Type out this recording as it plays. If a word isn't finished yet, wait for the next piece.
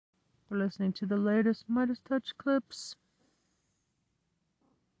We're listening to the latest Midas Touch clips.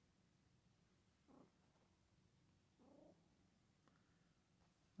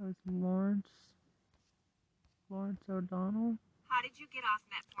 That was Lawrence O'Donnell. How did you get off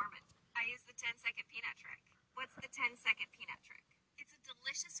metformin? I use the 10-second peanut trick. What's the 10-second peanut trick? It's a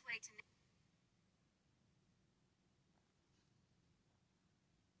delicious way to...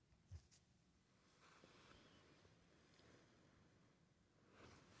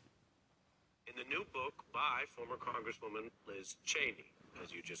 In the new book by former Congresswoman Liz Cheney,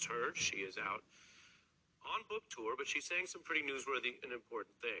 as you just heard, she is out on book tour, but she's saying some pretty newsworthy and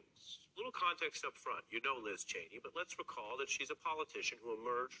important things. A little context up front. You know Liz Cheney, but let's recall that she's a politician who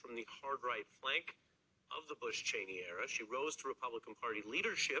emerged from the hard-right flank of the Bush-Cheney era. She rose to Republican Party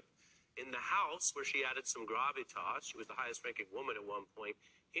leadership in the House, where she added some gravitas. She was the highest-ranking woman at one point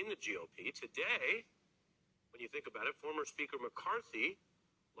in the GOP. Today, when you think about it, former Speaker McCarthy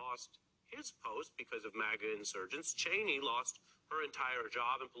lost his post because of MAGA insurgents. Cheney lost her entire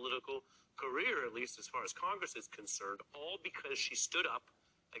job and political career, at least as far as Congress is concerned, all because she stood up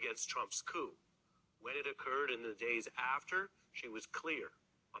against Trump's coup. When it occurred in the days after, she was clear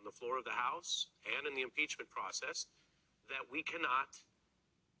on the floor of the House and in the impeachment process that we cannot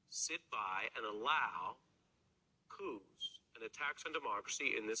sit by and allow coups and attacks on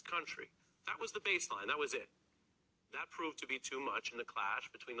democracy in this country. That was the baseline. That was it. That proved to be too much in the clash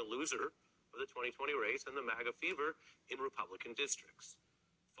between the loser of the 2020 race and the MAGA fever in Republican districts.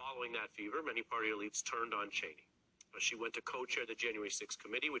 Following that fever, many party elites turned on Cheney. She went to co-chair the January 6th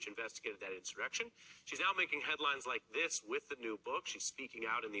committee, which investigated that insurrection. She's now making headlines like this with the new book. She's speaking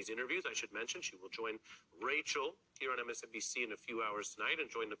out in these interviews. I should mention she will join Rachel here on MSNBC in a few hours tonight and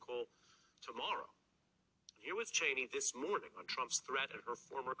join Nicole tomorrow. And here was Cheney this morning on Trump's threat at her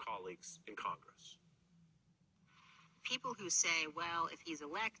former colleagues in Congress. People who say, well, if he's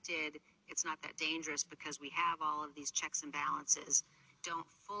elected, it's not that dangerous because we have all of these checks and balances, don't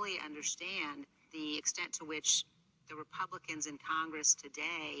fully understand the extent to which the Republicans in Congress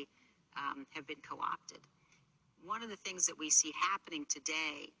today have been co-opted. One of the things that we see happening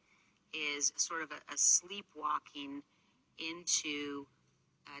today is sort of a sleepwalking into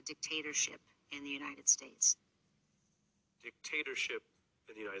dictatorship in the United States. Dictatorship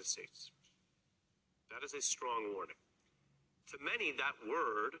in the United States. That is a strong warning. To many, that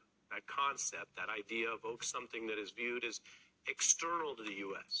word, that concept, that idea evokes something that is viewed as external to the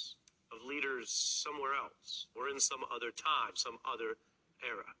U.S., of leaders somewhere else, or in some other time, some other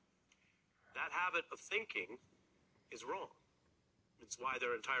era. That habit of thinking is wrong. It's why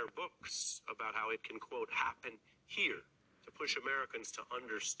there are entire books about how it can, quote, happen here, to push Americans to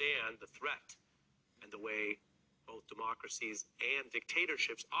understand the threat and the way both democracies and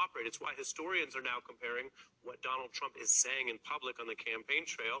dictatorships operate. It's why historians are now comparing what Donald Trump is saying in public on the campaign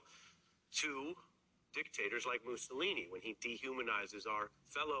trail to dictators like Mussolini, when he dehumanizes our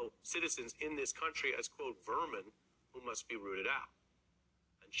fellow citizens in this country as, quote, vermin who must be rooted out.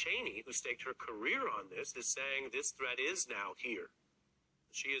 And Cheney, who staked her career on this, is saying this threat is now here.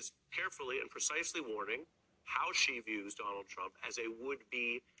 She is carefully and precisely warning how she views Donald Trump as a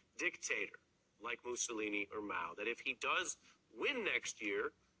would-be dictator, like Mussolini or Mao, that if he does win next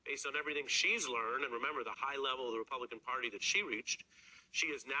year, based on everything she's learned, and remember the high level of the Republican Party that she reached, she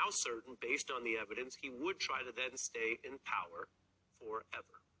is now certain, based on the evidence, he would try to then stay in power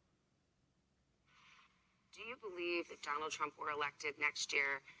forever. Do you believe if Donald Trump were elected next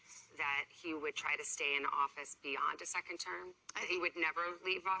year that he would try to stay in office beyond a second term? That he would never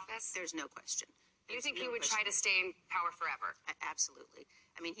leave office? There's no question. Do you think he would try to stay in power forever? Absolutely.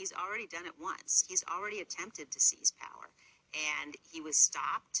 I mean, he's already done it once. He's already attempted to seize power, and he was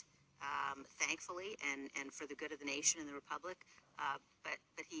stopped, thankfully, and for the good of the nation and the republic. But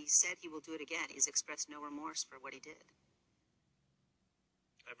he said he will do it again. He's expressed no remorse for what he did.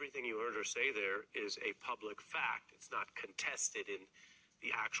 Everything you heard her say there is a public fact. It's not contested in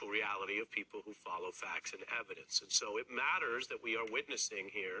the actual reality of people who follow facts and evidence. And so it matters that we are witnessing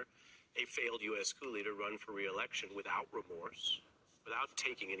here a failed U.S. coup leader run for re-election without remorse, without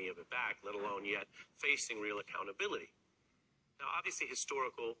taking any of it back, let alone yet facing real accountability. Now, obviously,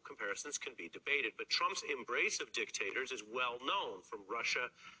 historical comparisons can be debated, but Trump's embrace of dictators is well known, from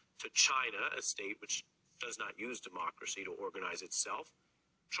Russia to China, a state which does not use democracy to organize itself.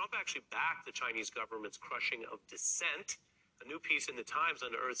 Trump actually backed the Chinese government's crushing of dissent. A new piece in the Times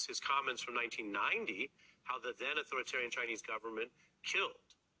unearths his comments from 1990, how the then authoritarian Chinese government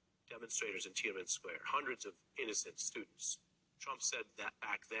killed demonstrators in Tiananmen Square, hundreds of innocent students. Trump said that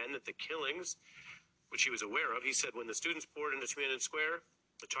back then that the killings, which he was aware of, he said when the students poured into Tiananmen Square,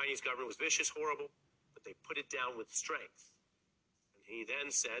 the Chinese government was vicious, horrible, but they put it down with strength. And He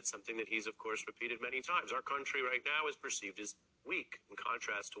then said something that he's, of course, repeated many times. Our country right now is perceived as weak in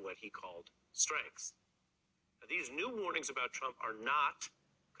contrast to what he called strengths. Now, these new warnings about Trump are not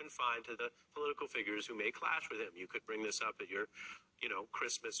confined to the political figures who may clash with him. You could bring this up at your,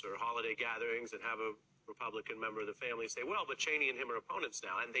 Christmas or holiday gatherings and have a Republican member of the family say, well, but Cheney and him are opponents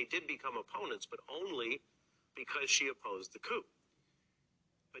now. And they did become opponents, but only because she opposed the coup.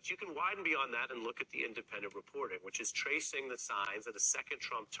 But you can widen beyond that and look at the independent reporting, which is tracing the signs that a second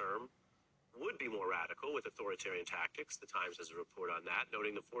Trump term would be more radical with authoritarian tactics. The Times has a report on that,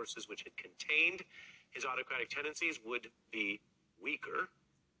 noting the forces which had contained his autocratic tendencies would be weaker.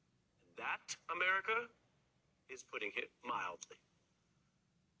 And that, America, is putting it mildly.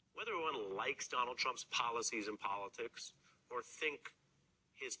 Whether one likes Donald Trump's policies and politics or think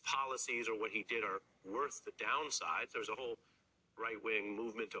his policies or what he did are worth the downsides, there's a whole right-wing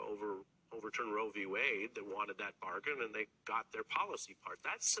movement to overturn Roe v. Wade that wanted that bargain, and they got their policy part.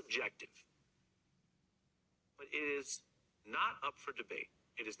 That's subjective. But it is not up for debate.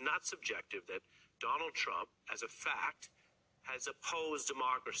 It is not subjective that Donald Trump, as a fact, has opposed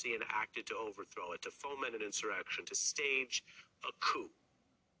democracy and acted to overthrow it, to foment an insurrection, to stage a coup.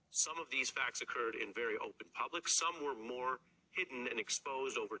 Some of these facts occurred in very open public. Some were more hidden and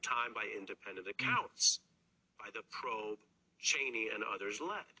exposed over time by independent accounts, by the probe Cheney and others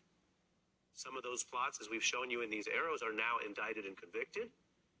led. Some of those plots, as we've shown you in these arrows, are now indicted and convicted.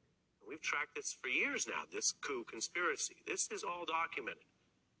 We've tracked this for years now, this coup conspiracy. This is all documented.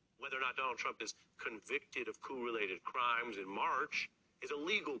 Whether or not Donald Trump is convicted of coup-related crimes in March is a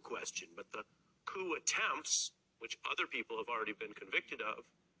legal question, but the coup attempts, which other people have already been convicted of,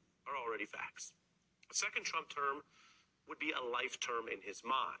 are already facts. A second Trump term would be a life term in his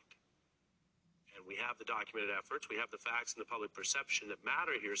mind. And we have the documented efforts, we have the facts and the public perception that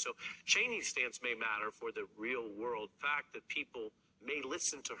matter here. So Cheney's stance may matter for the real world fact that people may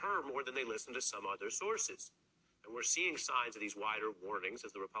listen to her more than they listen to some other sources. And we're seeing signs of these wider warnings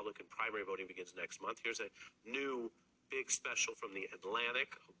as the Republican primary voting begins next month. Here's a new big special from the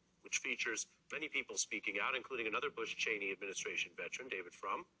Atlantic, which features many people speaking out, including another Bush-Cheney administration veteran, David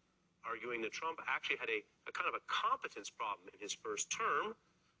Frum, arguing that Trump actually had a kind of a competence problem in his first term,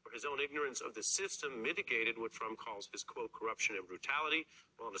 where his own ignorance of the system mitigated what Frum calls his, quote, corruption and brutality,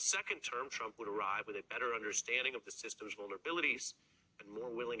 while in the second term, Trump would arrive with a better understanding of the system's vulnerabilities and more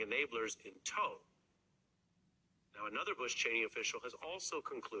willing enablers in tow. Now, another Bush-Cheney official has also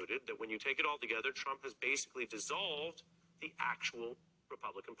concluded that when you take it all together, Trump has basically dissolved the actual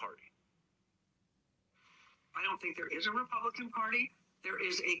Republican Party. I don't think there is a Republican Party. There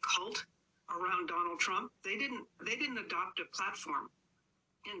is a cult around Donald Trump. They didn't adopt a platform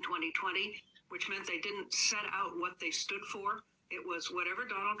in 2020, which meant they didn't set out what they stood for. It was whatever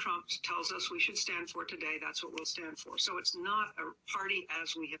Donald Trump tells us we should stand for today, that's what we'll stand for. So it's not a party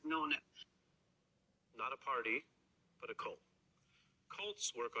as we have known it. Not a party, but a cult.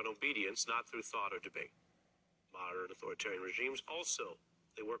 Cults work on obedience, not through thought or debate. Modern authoritarian regimes also,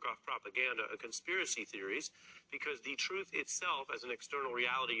 they work off propaganda and conspiracy theories, because the truth itself as an external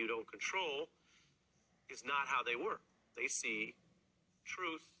reality you don't control is not how they work. They see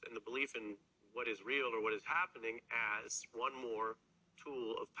truth and the belief in what is real or what is happening as one more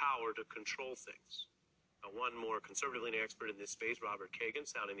tool of power to control things. Now, one more conservatively expert in this space, Robert Kagan,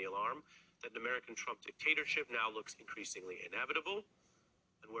 sounding the alarm that an American Trump dictatorship now looks increasingly inevitable.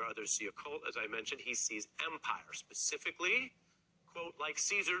 And where others see a cult, as I mentioned, he sees empire. Specifically, quote, like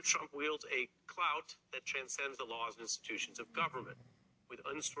Caesar, Trump wields a clout that transcends the laws and institutions of government with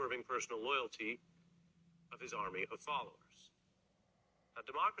unswerving personal loyalty of his army of followers. Now,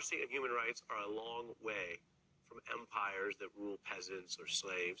 democracy and human rights are a long way from empires that rule peasants or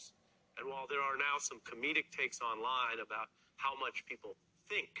slaves. And while there are now some comedic takes online about how much people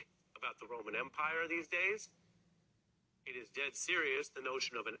think about the Roman Empire these days, it is dead serious. The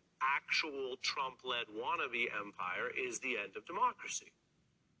notion of an actual Trump-led wannabe empire is the end of democracy,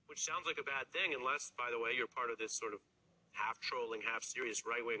 which sounds like a bad thing unless, by the way, you're part of this sort of half-trolling, half-serious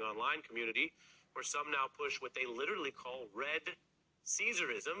right-wing online community where some now push what they literally call red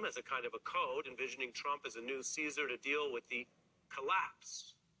Caesarism as a kind of a code, envisioning Trump as a new Caesar to deal with the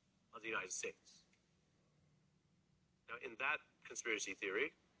collapse of the United States. Now, in that conspiracy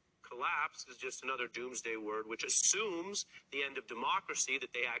theory, collapse is just another doomsday word which assumes the end of democracy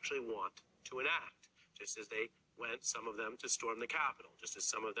that they actually want to enact, just as they went, some of them, to storm the Capitol, just as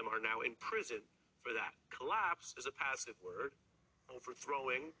some of them are now in prison for that. Collapse is a passive word.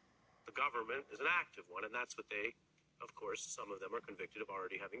 Overthrowing the government is an active one, and that's what they, of course, some of them are convicted of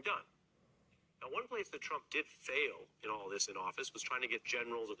already having done. Now, one place that Trump did fail in all this in office was trying to get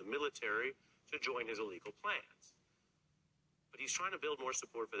generals of the military to join his illegal plans. But But he's trying to build more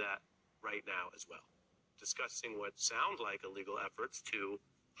support for that right now as well, discussing what sound like illegal efforts to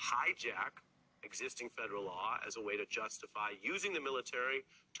hijack existing federal law as a way to justify using the military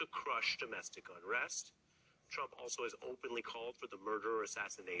to crush domestic unrest. Trump also has openly called for the murder or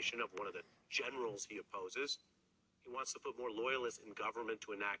assassination of one of the generals he opposes. He wants to put more loyalists in government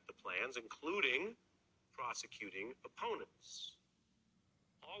to enact the plans, including prosecuting opponents.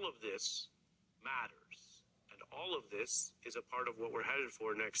 All of this matters, and all of this is a part of what we're headed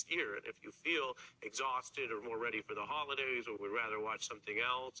for next year. And if you feel exhausted or more ready for the holidays, or would rather watch something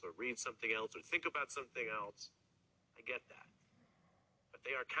else, or read something else, or think about something else, I get that. But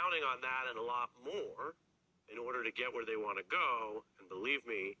they are counting on that and a lot more in order to get where they want to go. And believe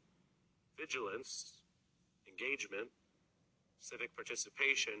me, vigilance, engagement, civic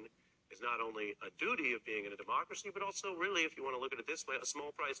participation is not only a duty of being in a democracy, but also really, if you want to look at it this way, a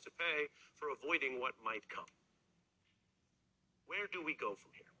small price to pay for avoiding what might come. Where do we go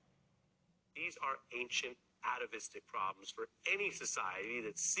from here? These are ancient atavistic problems for any society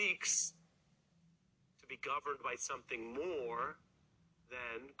that seeks to be governed by something more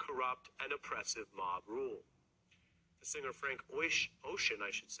than corrupt and oppressive mob rule. The singer Frank Ocean,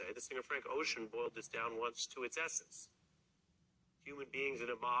 the singer Frank Ocean boiled this down once to its essence. Human beings in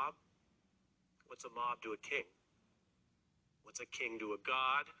a mob. What's a mob to a king? What's a king to a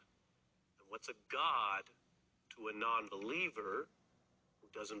god? And what's a god to a non-believer who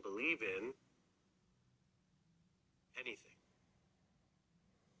doesn't believe in anything?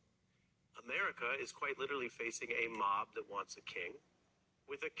 America is quite literally facing a mob that wants a king,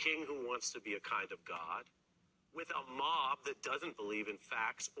 with a king who wants to be a kind of god, with a mob that doesn't believe in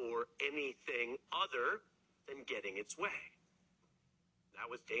facts or anything other than getting its way.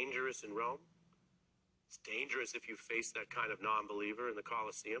 That was dangerous in Rome. It's dangerous if you face that kind of non-believer in the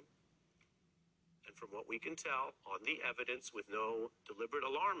Colosseum. And from what we can tell on the evidence with no deliberate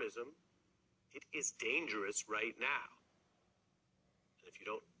alarmism, it is dangerous right now. And if you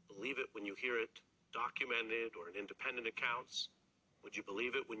don't believe it when you hear it documented or in independent accounts, would you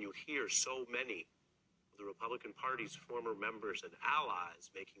believe it when you hear so many of the Republican Party's former members and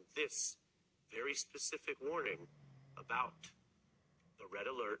allies making this very specific warning about the red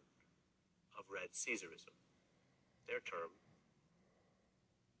alert of red Caesarism? Their term,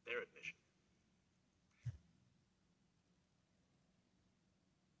 their admission.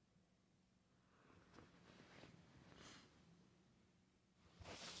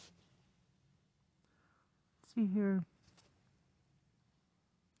 Let's see here.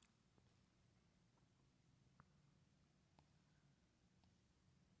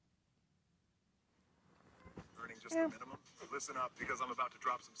 Just the minimum. Listen up, because I'm about to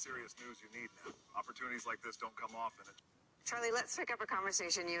drop some serious news you need now. Opportunities like this don't come often. Charlie, let's pick up a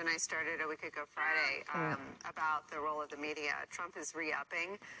conversation you and I started a week ago Friday about the role of the media. Trump is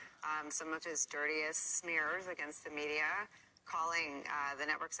re-upping some of his dirtiest smears against the media, calling the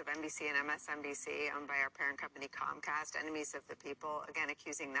networks of NBC and MSNBC, owned by our parent company Comcast, enemies of the people, again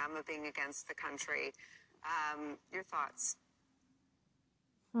accusing them of being against the country. Your thoughts?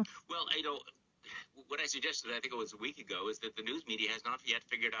 Well, what I suggested, I think it was a week ago, is that the news media has not yet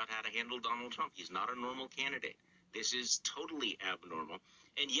figured out how to handle Donald Trump. He's not a normal candidate. This is totally abnormal.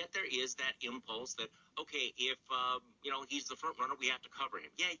 And yet there is that impulse that, okay, if, he's the front runner, we have to cover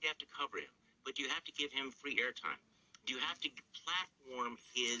him. Yeah, you have to cover him. But you have to give him free airtime. You have to platform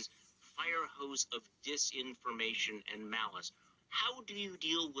his fire hose of disinformation and malice. How do you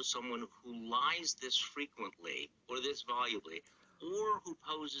deal with someone who lies this frequently or this volubly, or who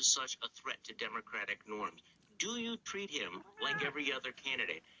poses such a threat to democratic norms? Do you treat him like every other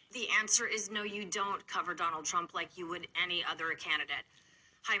candidate? The answer is no, you don't cover Donald Trump like you would any other candidate.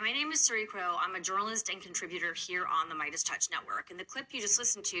 Hi, my name is Suri Crow. I'm a journalist and contributor here on the Midas Touch Network. And the clip you just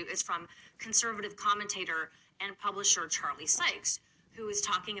listened to is from conservative commentator and publisher Charlie Sykes, who is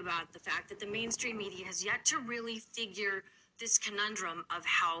talking about the fact that the mainstream media has yet to really figure this conundrum of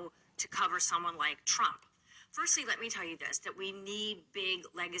how to cover someone like Trump. Firstly, let me tell you this, that we need big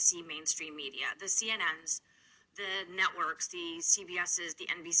legacy mainstream media. The CNNs, the networks, the CBSs, the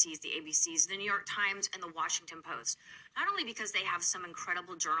NBCs, the ABCs, the New York Times, and the Washington Post. Not only because they have some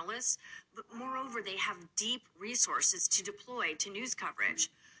incredible journalists, but moreover, they have deep resources to deploy to news coverage.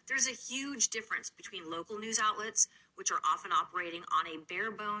 There's a huge difference between local news outlets, which are often operating on a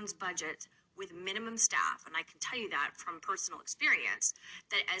bare bones budget with minimum staff, and I can tell you that from personal experience,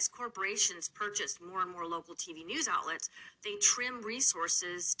 that as corporations purchase more and more local TV news outlets, they trim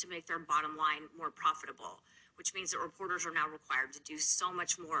resources to make their bottom line more profitable, which means that reporters are now required to do so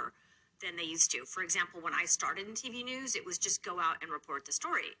much more than they used to. For example, when I started in TV news, it was just go out and report the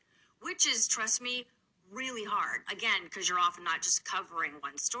story, which is, trust me, really hard. Again, because you're often not just covering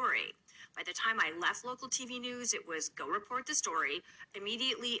one story. By the time I left local TV news, it was go report the story,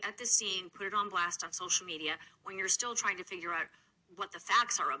 immediately at the scene, put it on blast on social media when you're still trying to figure out what the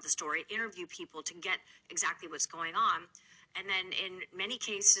facts are of the story, interview people to get exactly what's going on. And then in many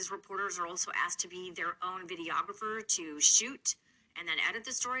cases, reporters are also asked to be their own videographer to shoot and then edit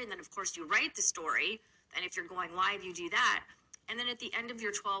the story. And then, of course, you write the story. And if you're going live, you do that. And then at the end of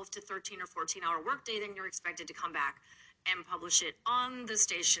your 12 to 13 or 14-hour workday, then you're expected to come back and publish it on the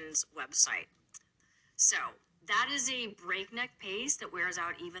station's website. So that is a breakneck pace that wears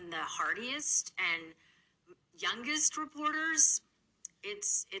out even the hardiest and youngest reporters.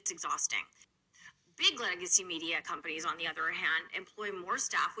 It's exhausting. Big legacy media companies, on the other hand, employ more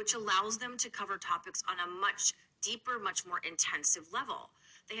staff, which allows them to cover topics on a much deeper, much more intensive level.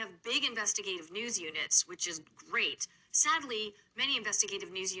 They have big investigative news units, which is great. Sadly, many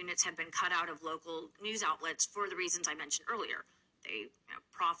investigative news units have been cut out of local news outlets for the reasons I mentioned earlier. They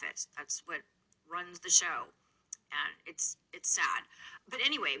profit. That's what runs the show. And it's sad. But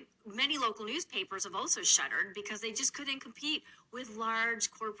anyway, many local newspapers have also shuttered because they just couldn't compete with large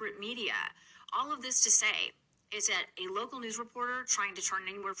corporate media. All of this to say is that a local news reporter trying to turn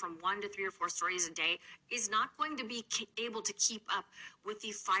anywhere from 1 to 3 or 4 stories a day is not going to be able to keep up with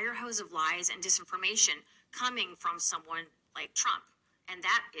the fire hose of lies and disinformation coming from someone like Trump. And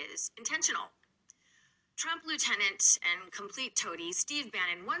that is intentional. Trump lieutenant and complete toady Steve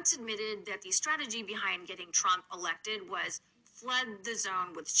Bannon once admitted that the strategy behind getting Trump elected was flood the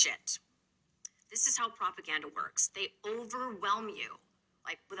zone with shit. This is how propaganda works. They overwhelm you,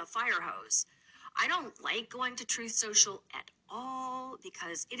 like with a fire hose. I don't like going to Truth Social at all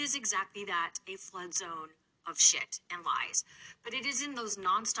because it is exactly that, a flood zone of shit and lies. But it is in those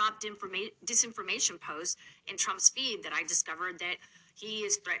nonstop disinformation posts in Trump's feed that I discovered that he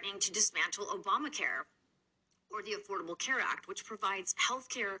is threatening to dismantle Obamacare, or the Affordable Care Act, which provides health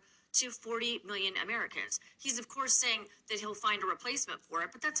care to 40 million Americans. He's, of course, saying that he'll find a replacement for it,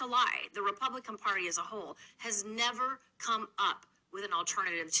 but that's a lie. The Republican Party as a whole has never come up with an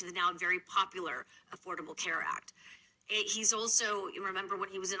alternative to the now very popular Affordable Care Act. He's also, you remember when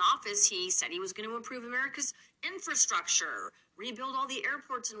he was in office, he said he was going to improve America's infrastructure, rebuild all the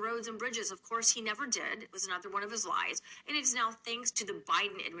airports and roads and bridges. Of course, he never did. It was another one of his lies. And it's now thanks to the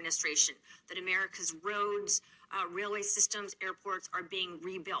Biden administration that America's roads, railway systems, airports are being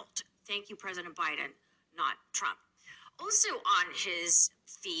rebuilt. Thank you, President Biden, not Trump. Also on his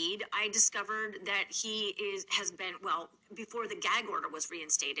feed, I discovered that he has been, before the gag order was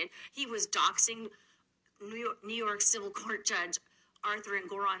reinstated, he was doxing New York Civil Court Judge Arthur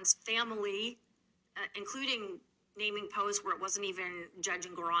Engoron's family, including naming posts where it wasn't even Judge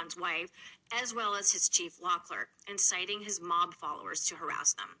Engoron's wife, as well as his chief law clerk, and citing his mob followers to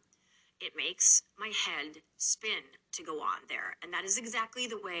harass them. It makes my head spin to go on there, and that is exactly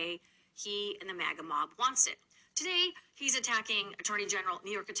the way he and the MAGA mob wants it. Today, he's attacking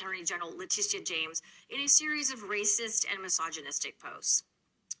New York Attorney General Letitia James in a series of racist and misogynistic posts.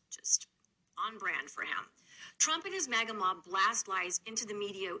 Just on brand for him. Trump and his MAGA mob blast lies into the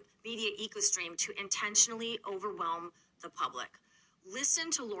media ecostream to intentionally overwhelm the public.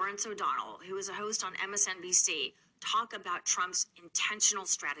 Listen to Lawrence O'Donnell, who is a host on MSNBC, talk about Trump's intentional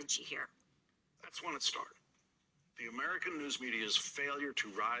strategy here. That's when it started. The American news media's failure to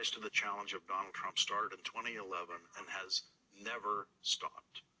rise to the challenge of Donald Trump started in 2011 and has never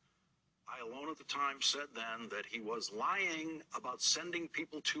stopped. I alone at the time said then that he was lying about sending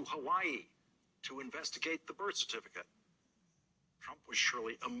people to Hawaii to investigate the birth certificate. Trump was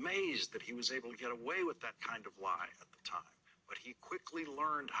surely amazed that he was able to get away with that kind of lie at the time, but he quickly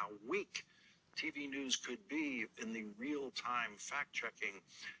learned how weak TV news could be in the real-time fact-checking,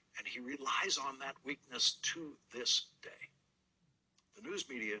 and he relies on that weakness to this day. The news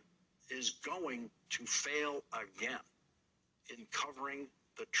media is going to fail again in covering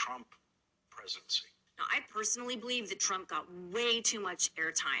the Trump presidency. Now, I personally believe that Trump got way too much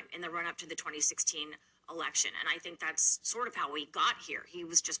airtime in the run-up to the 2016 election, and I think that's sort of how we got here. He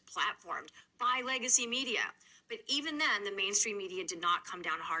was just platformed by legacy media. But even then, the mainstream media did not come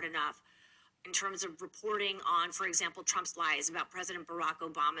down hard enough in terms of reporting on, for example, Trump's lies about President Barack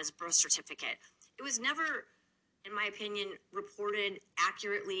Obama's birth certificate. It was never, in my opinion, reported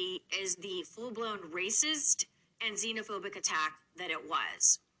accurately as the full-blown racist and xenophobic attack that it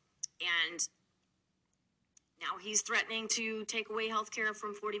was. And now he's threatening to take away health care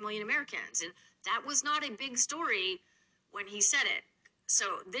from 40 million Americans. And that was not a big story when he said it. So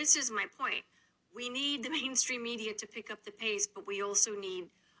this is my point. We need the mainstream media to pick up the pace, but we also need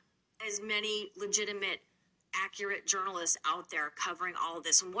as many legitimate accurate journalists out there covering all of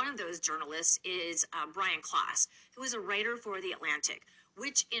this. And one of those journalists is Brian Klaas, who is a writer for The Atlantic,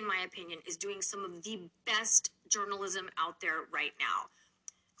 which, in my opinion, is doing some of the best journalism out there right now.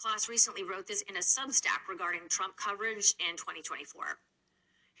 Klaas recently wrote this in a Substack regarding Trump coverage in 2024.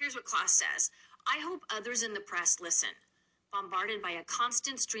 Here's what Klaas says. I hope others in the press listen. Bombarded by a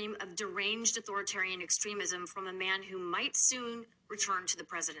constant stream of deranged authoritarian extremism from a man who might soon return to the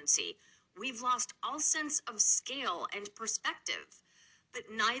presidency. We've lost all sense of scale and perspective. But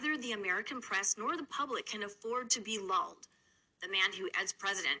neither the American press nor the public can afford to be lulled. The man who, as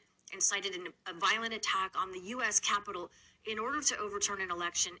president, incited a violent attack on the U.S. Capitol in order to overturn an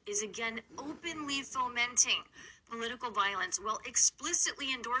election is again openly fomenting political violence while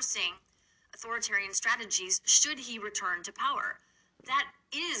explicitly endorsing authoritarian strategies should he return to power. That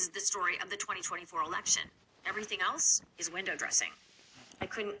is the story of the 2024 election. Everything else is window dressing. I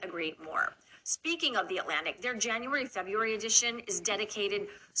couldn't agree more. Speaking of The Atlantic, their January-February edition is dedicated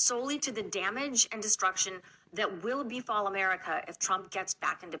solely to the damage and destruction that will befall America if Trump gets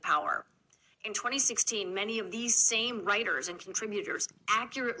back into power. In 2016, many of these same writers and contributors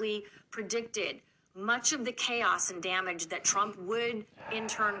accurately predicted much of the chaos and damage that Trump would in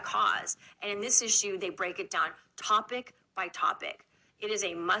turn cause. And in this issue, they break it down topic by topic. It is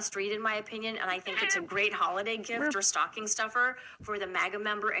a must read, in my opinion, and I think it's a great holiday gift or stocking stuffer for the MAGA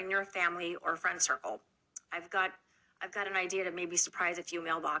member in your family or friend circle. I've got an idea to maybe surprise a few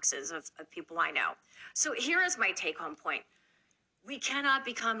mailboxes of people I know. So here is my take-home point. We cannot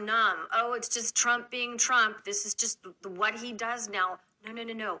become numb. Oh, it's just Trump being Trump. This is just what he does now.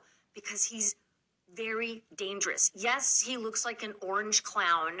 No. Because he's very dangerous. Yes, he looks like an orange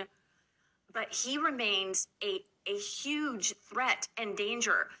clown, but he remains a huge threat and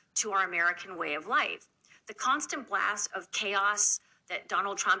danger to our American way of life. The constant blast of chaos that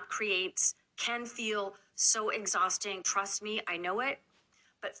Donald Trump creates can feel so exhausting. Trust me, I know it.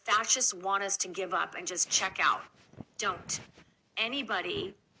 But fascists want us to give up and just check out. Don't.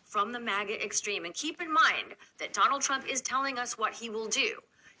 Anybody from the MAGA extreme, and keep in mind that Donald Trump is telling us what he will do.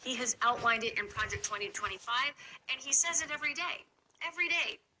 He has outlined it in Project 2025, and he says it every day. Every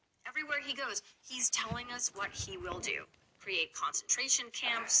day. Everywhere he goes, he's telling us what he will do. Create concentration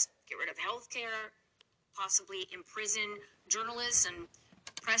camps, get rid of health care, possibly imprison journalists and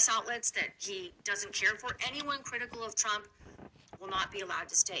press outlets that he doesn't care for. Anyone critical of Trump will not be allowed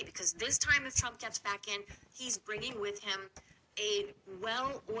to stay, because this time if Trump gets back in, he's bringing with him a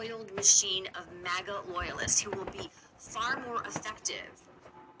well-oiled machine of MAGA loyalists who will be far more effective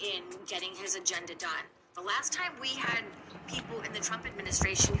in getting his agenda done. The last time we had people in the Trump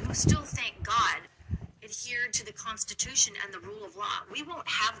administration who still, thank God, adhered to the Constitution and the rule of law. We won't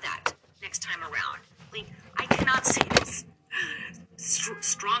have that next time around. Like, I cannot say this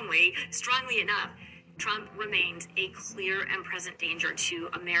strongly enough. Trump remains a clear and present danger to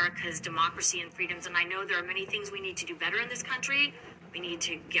America's democracy and freedoms. And I know there are many things we need to do better in this country. We need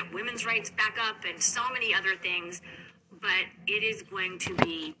to get women's rights back up and so many other things. But it is going to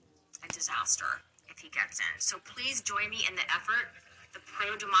be a disaster if he gets in. So please join me in the effort, the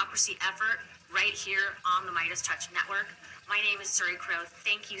pro-democracy effort, right here on the Midas Touch Network. My name is Suri Crow.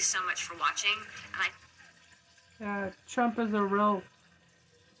 Thank you so much for watching. And Trump is a real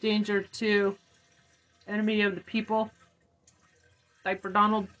danger to enemy of the people.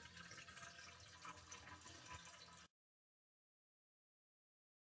 Diaperdon.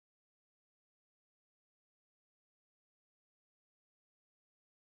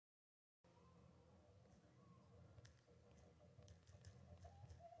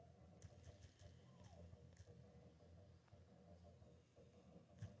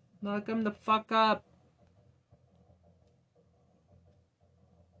 Lock him the fuck up.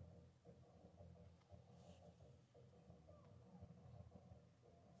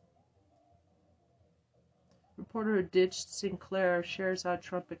 Reporter who ditched Sinclair shares how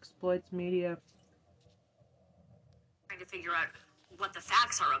Trump exploits media. Trying to figure out what the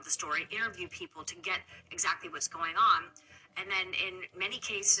facts are of the story, interview people to get exactly what's going on. And then in many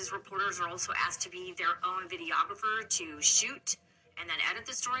cases, reporters are also asked to be their own videographer to shoot and then edit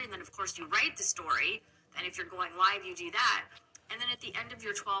the story. And then, of course, you write the story. And if you're going live, you do that. And then at the end of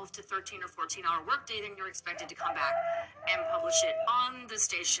your 12 to 13 or 14-hour workday, then you're expected to come back and publish it on the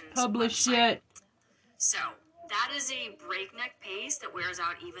station's website. It. So that is a breakneck pace that wears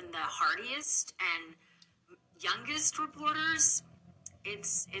out even the hardiest and youngest reporters.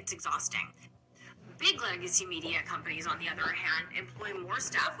 It's exhausting. Big legacy media companies, on the other hand, employ more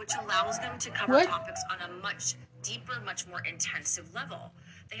staff, which allows them to cover topics on a much deeper, much more intensive level.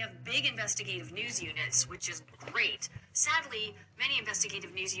 They have big investigative news units, which is great. Sadly, many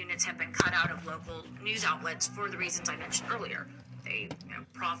investigative news units have been cut out of local news outlets for the reasons I mentioned earlier. They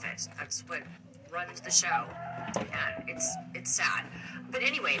profit. That's what runs the show. And it's sad. But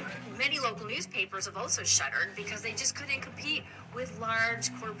anyway, many local newspapers have also shuttered because they just couldn't compete with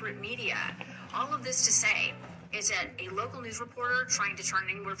large corporate media. All of this to say is that a local news reporter trying to turn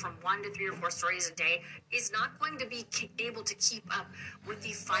anywhere from 1 to 3 or 4 stories a day is not going to be able to keep up with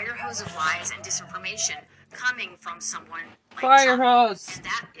the fire hose of lies and disinformation coming from someone like Fire Trump. hose. And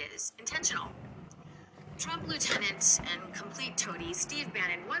that is intentional. Trump lieutenant and complete toady Steve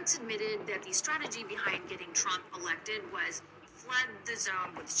Bannon once admitted that the strategy behind getting Trump elected was flood the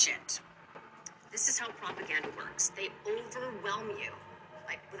zone with shit. This is how propaganda works. They overwhelm you,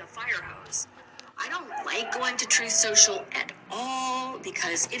 like with a fire hose. I don't like going to Truth Social at all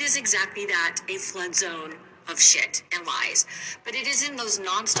because it is exactly that, a flood zone of shit and lies. But it is in those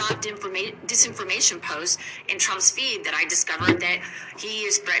nonstop disinformation posts in Trump's feed that I discovered that he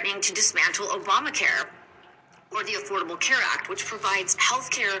is threatening to dismantle Obamacare, or the Affordable Care Act, which provides health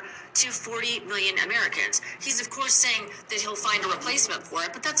care to 40 million Americans. He's, of course, saying that he'll find a replacement for it,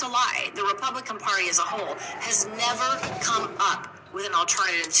 but that's a lie. The Republican Party as a whole has never come up with an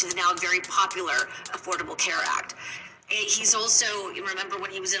alternative to the now very popular Affordable Care Act. He's also, you remember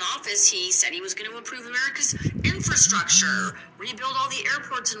when he was in office, he said he was going to improve America's infrastructure, rebuild all the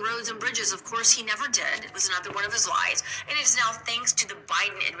airports and roads and bridges. Of course, he never did. It was another one of his lies. And it is now thanks to the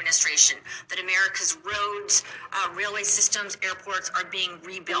Biden administration that America's roads, railway systems, airports are being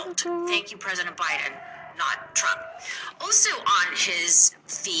rebuilt. Thank you, President Biden, not Trump. Also on his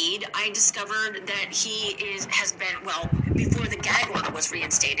feed, I discovered that he has been, well, before the gag order was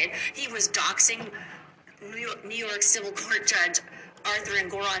reinstated, he was doxing New York Civil Court Judge Arthur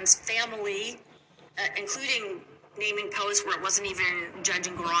Engoron's family, including naming posts where it wasn't even Judge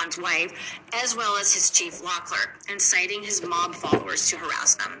Engoron's wife, as well as his chief law clerk, and citing his mob followers to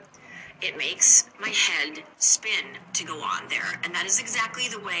harass them. It makes my head spin to go on there, and that is exactly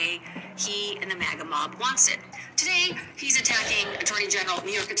the way he and the MAGA mob wants it. Today, he's attacking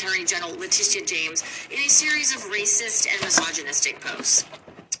New York Attorney General Letitia James in a series of racist and misogynistic posts.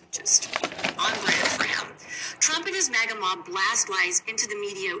 Just on brand for him. Trump and his MAGA mob blast lies into the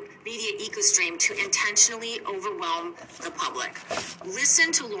media ecostream to intentionally overwhelm the public.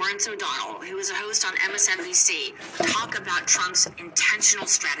 Listen to Lawrence O'Donnell, who is a host on MSNBC, talk about Trump's intentional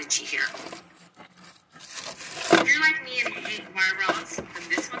strategy here. If you're like me and hate wire bras, then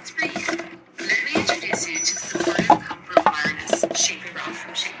this one's for you. Let me introduce you to supportive comfort wireless shaper bra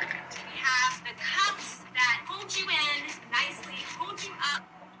from Shaper Cut. We have the cups that hold you in nicely, hold you up.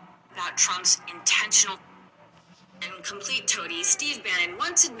 About Trump's intentional and complete toady Steve Bannon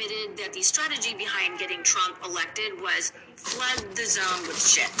once admitted that the strategy behind getting Trump elected was flood the zone with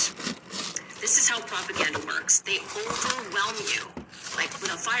shit. This is how propaganda works. They overwhelm you, like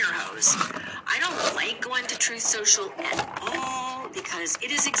with a fire hose. I don't like going to Truth Social at all because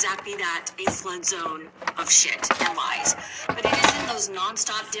it is exactly that, a flood zone of shit and lies. But it is in those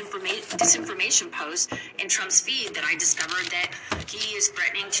nonstop disinformation posts in Trump's feed that I discovered that he is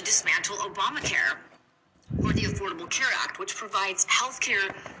threatening to dismantle Obamacare, or the Affordable Care Act, which provides health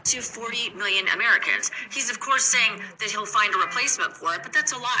care to 40 million Americans. He's, of course, saying that he'll find a replacement for it, but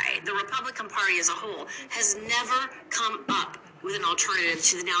that's a lie. The Republican Party as a whole has never come up with an alternative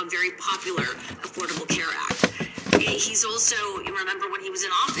to the now very popular Affordable Care Act. He's also, you remember when he was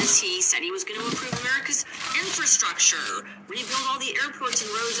in office, he said he was going to improve America's infrastructure, rebuild all the airports and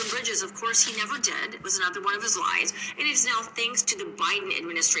roads and bridges. Of course, he never did. It was another one of his lies. And it is now thanks to the Biden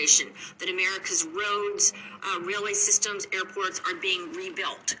administration that America's roads, railway systems, airports are being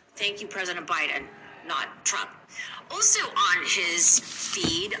rebuilt. Thank you, President Biden, not Trump. Also on his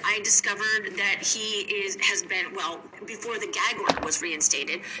feed, I discovered that he has been, well, before the gag order was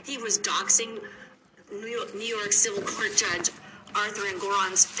reinstated, he was doxing New York Civil Court Judge Arthur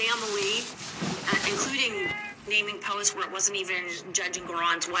Engoron's family, including naming posts where it wasn't even Judge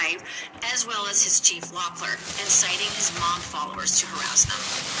Engoron's wife, as well as his chief law clerk, and citing his mob followers to harass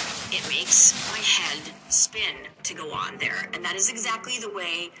them. It makes my head spin to go on there, and that is exactly the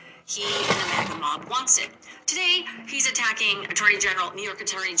way he and the MAGA mob wants it. Today, he's attacking New York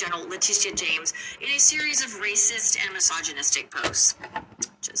Attorney General Letitia James in a series of racist and misogynistic posts.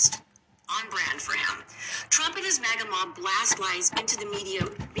 Just on brand for him. Trump and his MAGA mob blast lies into the media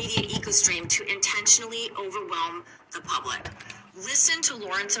ecostream to intentionally overwhelm the public. Listen to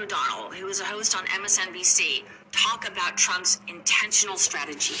Lawrence O'Donnell, who is a host on MSNBC, talk about Trump's intentional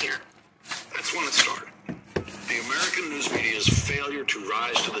strategy here. That's when it started. The American news media's failure to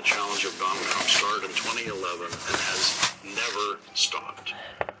rise to the challenge of Donald Trump started in 2011 and has never stopped.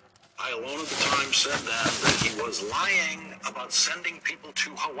 Alone at the time said then that he was lying about sending people to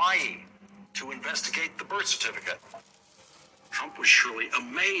Hawaii to investigate the birth certificate. Trump was surely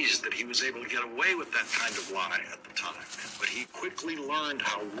amazed that he was able to get away with that kind of lie at the time, but he quickly learned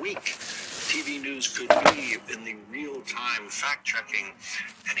how weak TV news could be in the real-time fact-checking,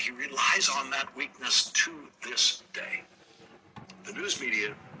 and he relies on that weakness to this day. The news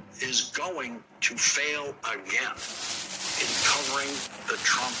media is going to fail again in covering the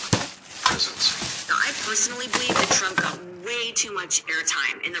Trump presidency. Now, I personally believe that Trump got way too much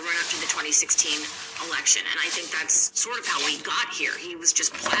airtime in the run-up to the 2016 election, and I think that's sort of how we got here. He was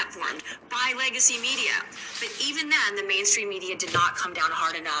just platformed by legacy media. But even then, the mainstream media did not come down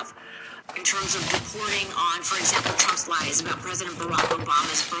hard enough in terms of reporting on, for example, Trump's lies about President Barack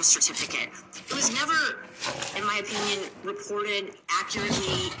Obama's birth certificate. It was never, in my opinion, reported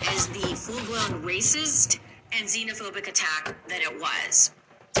accurately as the full-blown racist and xenophobic attack that it was.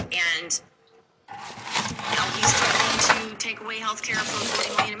 And now he's threatening to take away health care from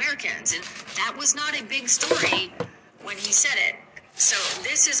 40 million Americans. And that was not a big story when he said it. So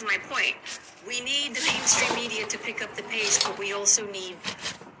this is my point. We need the mainstream media to pick up the pace, but we also need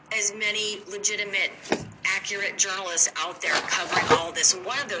as many legitimate, accurate journalists out there covering all this. And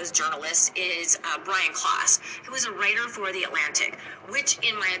one of those journalists is Brian Klaas, who is a writer for The Atlantic, which,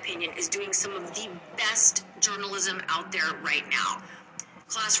 in my opinion, is doing some of the best journalism out there right now.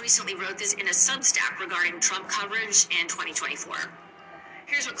 Klaas recently wrote this in a Substack regarding Trump coverage in 2024.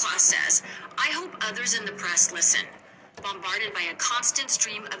 Here's what Klaas says. I hope others in the press listen. Bombarded by a constant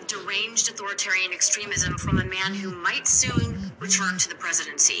stream of deranged authoritarian extremism from a man who might soon return to the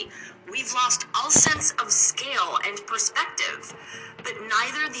presidency. We've lost all sense of scale and perspective, but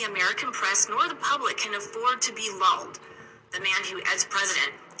neither the American press nor the public can afford to be lulled. The man who, as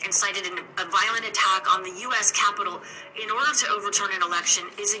president, incited a violent attack on the U.S. Capitol in order to overturn an election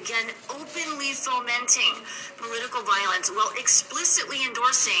is again openly fomenting political violence while explicitly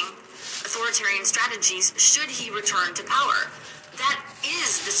endorsing authoritarian strategies should he return to power. That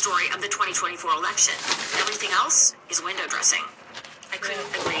is the story of the 2024 election. Everything else is window dressing. I couldn't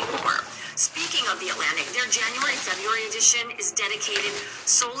agree more. Speaking of The Atlantic, their January-February edition is dedicated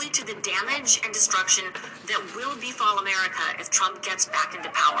solely to the damage and destruction that will befall America if Trump gets back into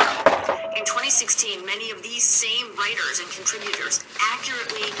power. In 2016, many of these same writers and contributors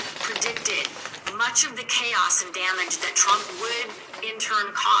accurately predicted much of the chaos and damage that Trump would in turn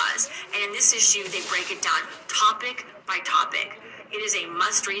cause. And in this issue, they break it down topic by topic. It is a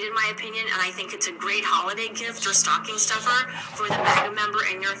must-read, in my opinion, and I think it's a great holiday gift or stocking stuffer for the MAGA member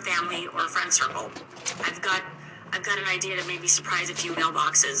in your family or friend circle. I've got an idea to maybe surprise a few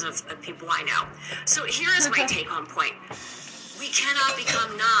mailboxes of people I know. So here is my take-home point. We cannot become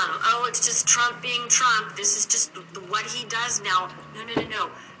numb. Oh, it's just Trump being Trump. This is just what he does now.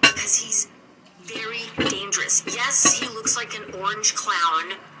 No. Because he's very dangerous. Yes, he looks like an orange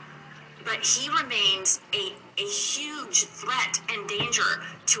clown, but he remains a huge threat and danger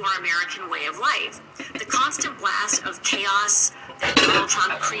to our American way of life. The constant blast of chaos that Donald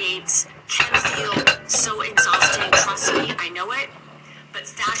Trump creates can feel so exhausting. Trust me, I know it. But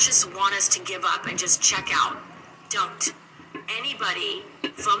fascists want us to give up and just check out. Don't. Anybody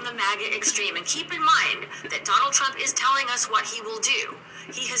from the MAGA extreme, and keep in mind that Donald Trump is telling us what he will do.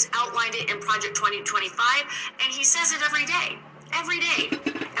 He has outlined it in Project 2025, and he says it every day. Every day,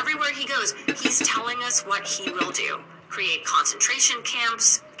 everywhere he goes, he's telling us what he will do. Create concentration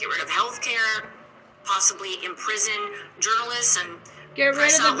camps, get rid of health care, possibly imprison journalists and get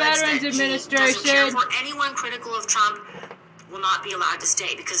rid of the Veterans Administration. He doesn't care for anyone critical of Trump will not be allowed to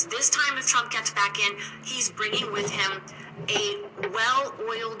stay, because this time if Trump gets back in, he's bringing with him a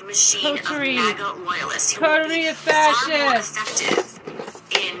well-oiled machine of MAGA loyalists who will be far more effective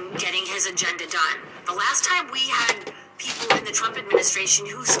in getting his agenda done. The last time we had people in the Trump administration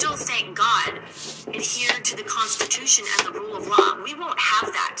who still, thank God, adhere to the Constitution and the rule of law. We won't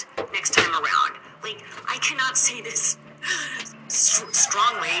have that next time around. I cannot say this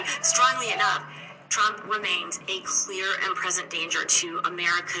strongly enough. Trump remains a clear and present danger to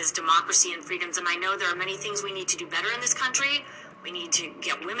America's democracy and freedoms, and I know there are many things we need to do better in this country. We need to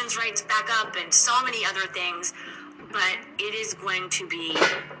get women's rights back up and so many other things, but it is going to be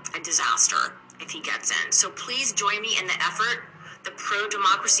a disaster if he gets in. So please join me in the effort, the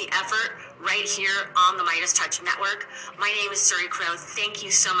pro-democracy effort, right here on the Midas Touch Network. My name is Suri Crow. Thank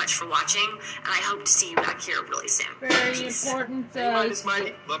you so much for watching, and I hope to see you back here really soon. Very Peace. important. Hey, Midas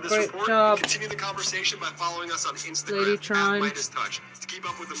Mighty. Love this report. Job. Continue the conversation by following us on Instagram Lady at Tron. Midas Touch to keep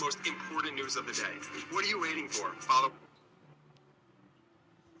up with the most important news of the day. What are you waiting for? Follow.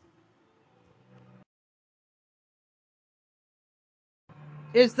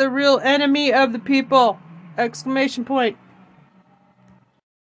 is the real enemy of the people! Exclamation point.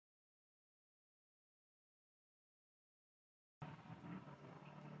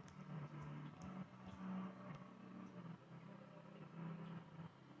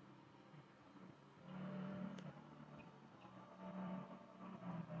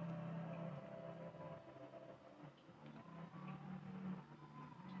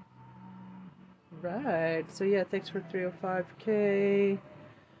 Right. So yeah, thanks for 305K.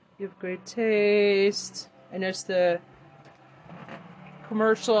 You have great taste. And it's the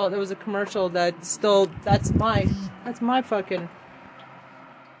commercial. There was a commercial that stole. That's my fucking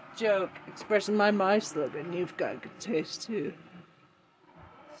joke. Expressing my slogan. You've got good taste too.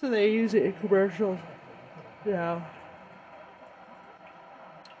 So they use it in commercials. Yeah.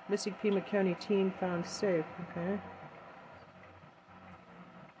 Missing Pima County teen found safe. Okay.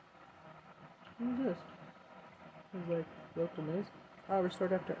 What is this? It's like local news. Power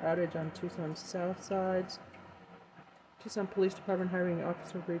restored after outage on Tucson's south sides. Tucson Police Department hiring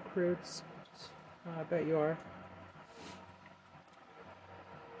officer recruits. I bet you are.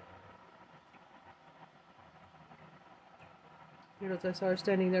 Heroes I saw her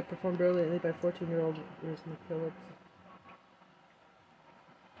standing there performed brilliantly by 14-year-old Rosemary Phillips.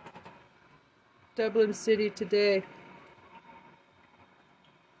 Dublin City today.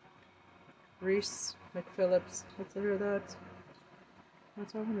 Reese McPhillips. Let's hear that.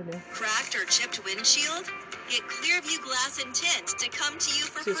 That's all I'm gonna do. Cracked or chipped windshield? Get Clearview Glass and Tint to come to you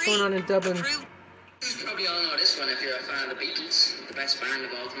for See what's free. going on in Dublin. You probably all know this one if you're a fan of the Beatles, the best band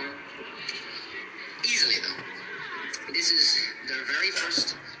of all time. Easily, though. This is their very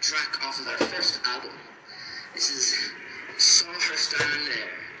first track off of their first album. This is Saw Her Stand There.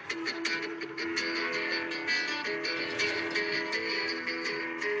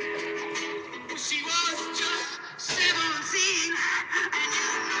 She was just 17, and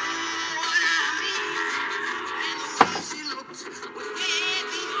you know what I mean. And the way she looked was way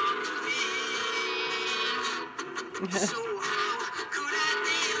beyond me. So how could I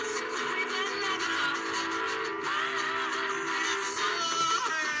dance with another? I saw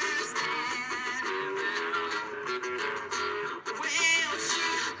her standing there. Well, she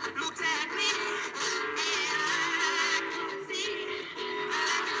looked at me, and I could see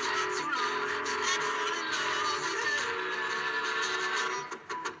that it was too long.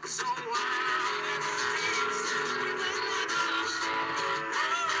 So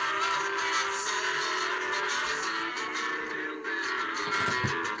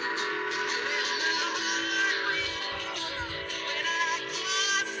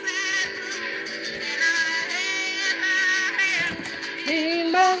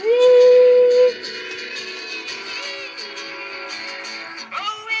in my heat.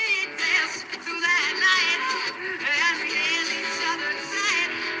 oh, we danced through that night, and we held each other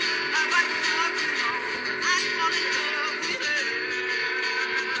tight. But not too long, I fall in love with her.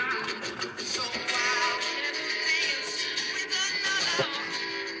 So I'll never dance with another.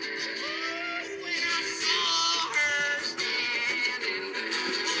 When I saw her standing there,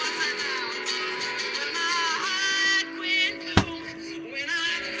 one time now, when my heart went boom, when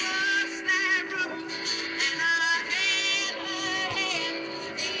I crossed that room, and I had her hand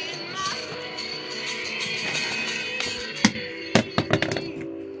in my.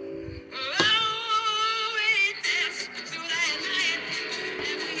 Oh, we danced through that night, and we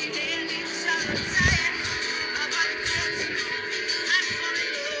held each other tight. But not too long, I fall in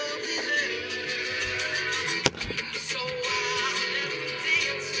love with her. So I'll never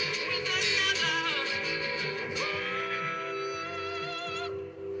dance with another.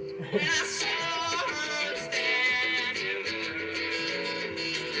 When I saw her standing there.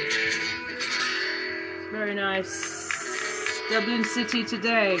 Very nice. Dublin City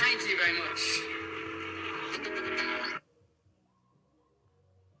today. Thank you very much.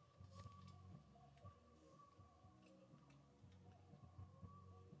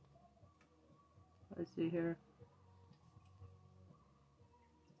 Let's see here.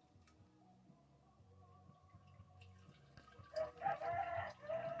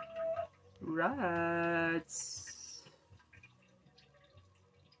 Right.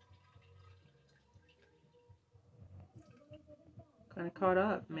 Kind of caught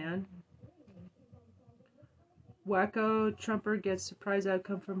up, man. Wacko Trumper gets surprise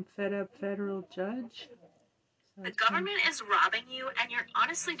outcome from fed up federal judge. The government is robbing you, and you're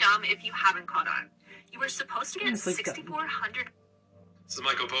honestly dumb if you haven't caught on. You were supposed to get Honestly dumb. 6,400. This is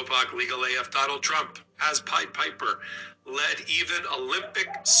Michael Popak, Legal AF. Donald Trump, as Pied Piper, led even Olympic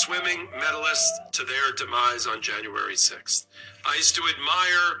swimming medalists to their demise on January 6th. I used to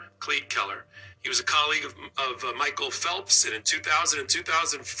admire Cleat Keller. He was a colleague of Michael Phelps, and in 2000 and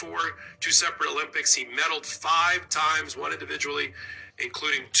 2004, 2 separate Olympics, he medaled 5 times, one individually,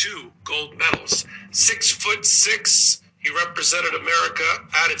 including 2 gold medals. 6'6", he represented America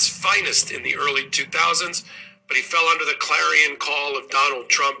at its finest in the early 2000s, but he fell under the clarion call of Donald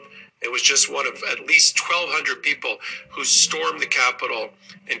Trump and was just one of at least 1,200 people who stormed the Capitol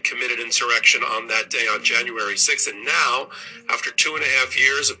and committed insurrection on that day, on January 6th. And now, after 2.5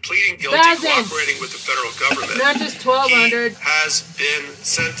 years of pleading guilty, cooperating with the federal government, not just 1,200, he has been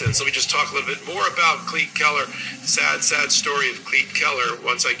sentenced. Let me just talk a little bit more about Clete Keller. Sad, sad story of Clete Keller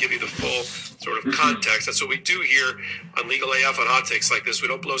once I give you the full sort of context. That's what we do here on Legal AF on hot takes like this. We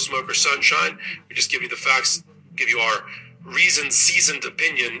don't blow smoke or sunshine. We just give you the facts, give you our reasoned, seasoned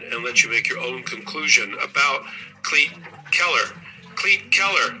opinion, and let you make your own conclusion about Clete Keller. Clete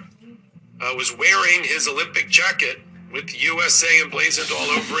Keller was wearing his Olympic jacket with USA emblazoned all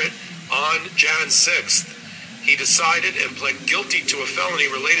over it on Jan 6th. He decided and pled guilty to a felony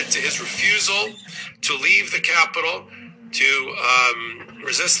related to his refusal to leave the Capitol, to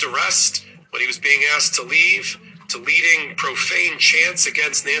resist arrest when he was being asked to leave, to leading profane chants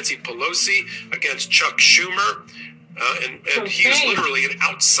against Nancy Pelosi, against Chuck Schumer, and he was literally an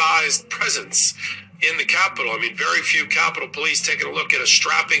outsized presence in the Capitol. I mean, very few Capitol Police, taking a look at a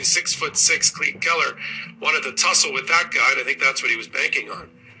strapping 6'6" Clete Keller, wanted to tussle with that guy, and I think that's what he was banking on.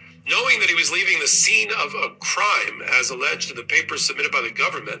 Knowing that he was leaving the scene of a crime, as alleged in the papers submitted by the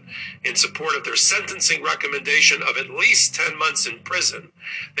government in support of their sentencing recommendation of at least 10 months in prison,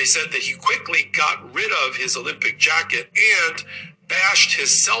 they said that he quickly got rid of his Olympic jacket and bashed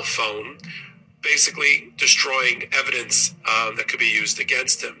his cell phone, basically destroying evidence that could be used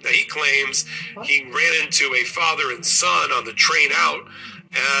against him. Now, he claims he ran into a father and son on the train out,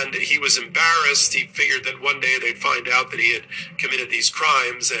 and he was embarrassed. He figured that one day they'd find out that he had committed these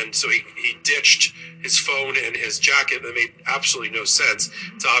crimes, and so he ditched his phone and his jacket. That made absolutely no sense.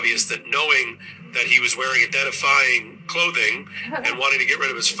 It's obvious that knowing that he was wearing identifying clothing and wanting to get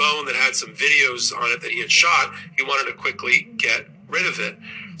rid of his phone that had some videos on it that he had shot, he wanted to quickly get rid of it.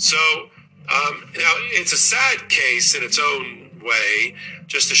 So now, it's a sad case in its own way,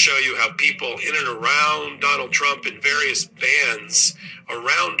 just to show you how people in and around Donald Trump and various bands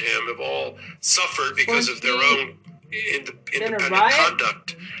around him have all suffered because of their own independent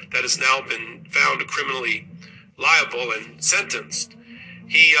conduct that has now been found criminally liable and sentenced.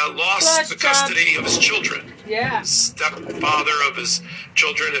 He lost the custody of his children. Yeah. His stepfather of his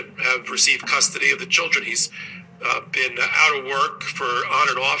children have received custody of the children. He's been out of work on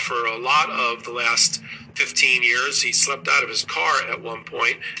and off for a lot of the last 15 years. He slept out of his car at one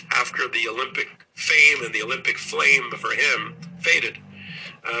point after the Olympic fame and the Olympic flame for him faded.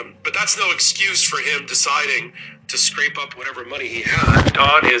 But that's no excuse for him deciding to scrape up whatever money he had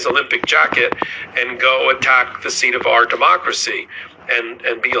on his Olympic jacket and go attack the seat of our democracy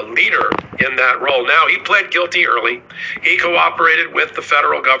and be a leader in that role. Now, he pled guilty early. He cooperated with the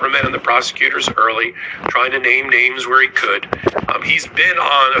federal government and the prosecutors early, trying to name names where he could. He's been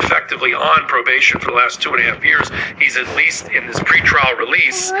effectively on probation for the last 2.5 years. He's at least in his pretrial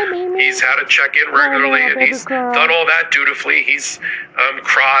release. He's had to check in regularly, and he's done all that dutifully. He's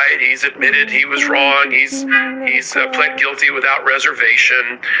cried. He's admitted he was wrong. He's pled guilty without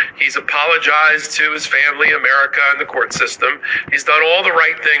reservation. He's apologized to his family, America, and the court system. He's done all the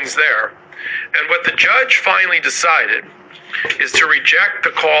right things there. And what the judge finally decided is to reject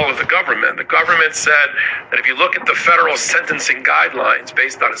the call of the government. The government said that if you look at the federal sentencing guidelines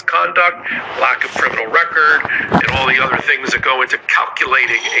based on his conduct, lack of criminal record, and all the other things that go into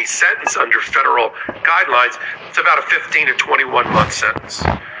calculating a sentence under federal guidelines, it's about a 15 to 21 month sentence.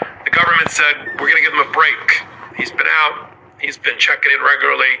 The government said, we're going to give him a break. He's been out. He's been checking in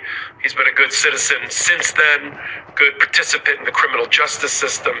regularly. He's been a good citizen since then, good participant in the criminal justice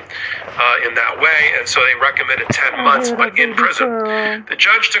system in that way. And so they recommended 10 months, but in prison. The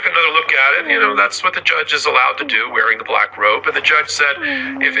judge took another look at it. You know, that's what the judge is allowed to do, wearing the black robe. And the judge said,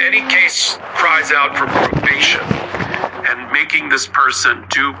 if any case cries out for probation and making this person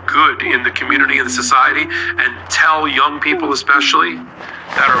do good in the community and the society and tell young people especially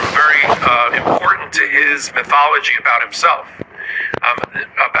that are very important to his mythology about himself,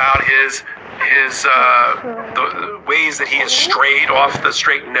 about the ways that he has strayed off the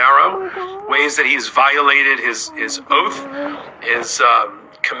straight and narrow, ways that he has violated his oath, his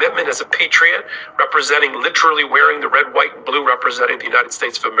commitment as a patriot, representing, literally wearing the red, white, and blue, representing the United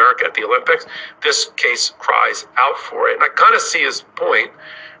States of America at the Olympics. This case cries out for it. And I kind of see his point.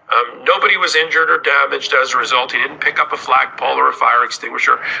 Nobody was injured or damaged as a result. He didn't pick up a flagpole or a fire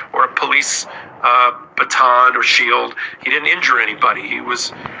extinguisher or a police baton or shield. He didn't injure anybody. He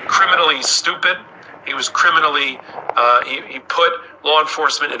was criminally stupid. He was criminally, he put law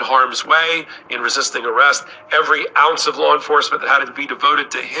enforcement in harm's way in resisting arrest. Every ounce of law enforcement that had to be devoted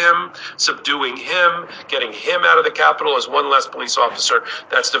to him, subduing him, getting him out of the Capitol as one less police officer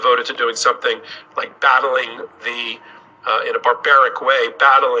that's devoted to doing something like battling in a barbaric way,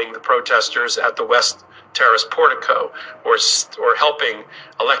 battling the protesters at the West Terrace portico or helping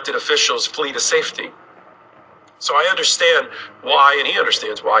elected officials flee to safety. So I understand why, and he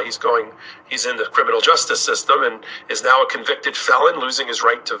understands why he's in the criminal justice system and is now a convicted felon, losing his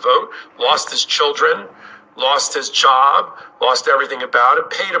right to vote, lost his children, lost his job, lost everything about it,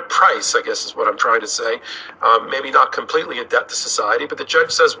 paid a price, I guess is what I'm trying to say. Maybe not completely a debt to society, but the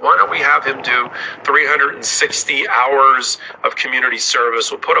judge says, why don't we have him do 360 hours of community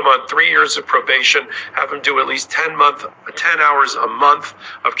service? We'll put him on 3 years of probation, have him do at least 10 hours a month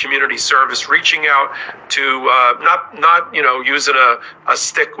of community service, reaching out to, not using a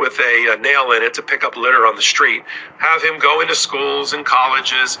stick with a nail in it to pick up litter on the street. Have him go into schools and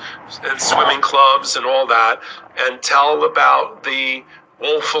colleges and swimming clubs and all that, and tell about the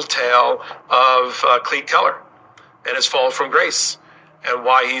woeful tale of Clete Keller and his fall from grace and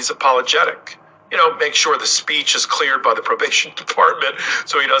why he's apologetic. Make sure the speech is cleared by the probation department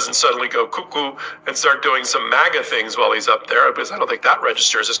so he doesn't suddenly go cuckoo and start doing some MAGA things while he's up there, because I don't think that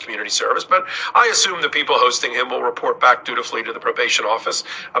registers as community service. But I assume the people hosting him will report back dutifully to the probation office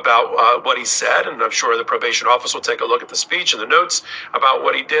about what he said, and I'm sure the probation office will take a look at the speech and the notes about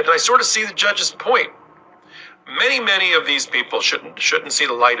what he did. And I sort of see the judge's point. Many of these people shouldn't see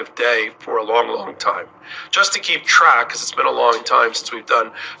the light of day for a long time. Just to keep track, because it's been a long time since we've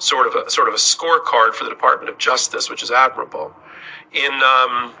done sort of a scorecard for the Department of Justice, which is admirable.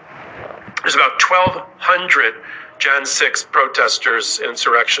 There's about 1,200 Jan 6 protesters,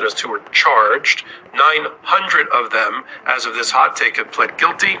 insurrectionists who were charged. 900 of them, as of this hot take, have pled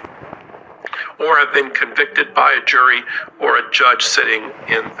guilty or have been convicted by a jury or a judge sitting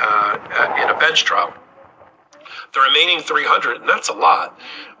in a bench trial. The remaining 300, and that's a lot,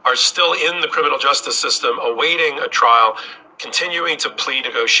 are still in the criminal justice system, awaiting a trial, continuing to plea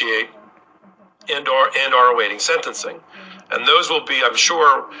negotiate, and are awaiting sentencing. And those will be, I'm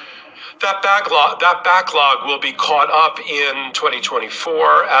sure, that backlog will be caught up in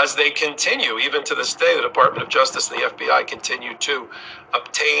 2024 as they continue. Even to this day, the Department of Justice and the FBI continue to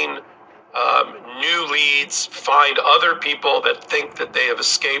obtain new leads, find other people that think that they have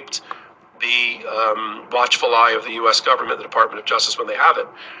escaped the watchful eye of the U.S. government, the Department of Justice, when they have it.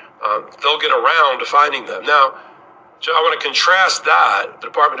 They'll get around to finding them. Now, I want to contrast that, the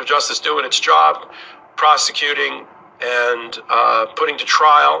Department of Justice doing its job, prosecuting and putting to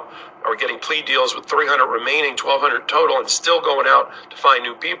trial or getting plea deals with 300 remaining, 1,200 total, and still going out to find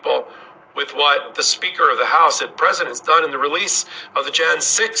new people, with what the Speaker of the House and President has done in the release of the Jan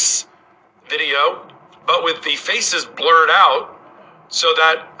 6 video, but with the faces blurred out, so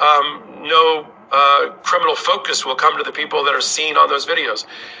that no criminal focus will come to the people that are seen on those videos.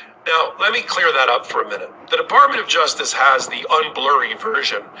 Now, let me clear that up for a minute. The Department of Justice has the unblurry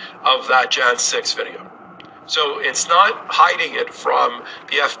version of that Jan 6 video. So it's not hiding it from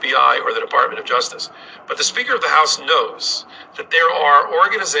the FBI or the Department of Justice. But the Speaker of the House knows that there are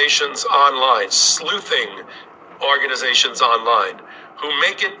organizations online, sleuthing organizations online, who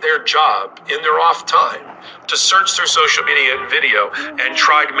make it their job in their off time to search through social media and video and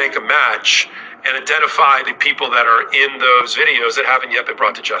try to make a match and identify the people that are in those videos that haven't yet been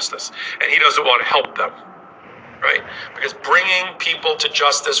brought to justice. And he doesn't want to help them, right? Because bringing people to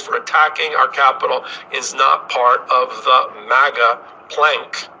justice for attacking our Capitol is not part of the MAGA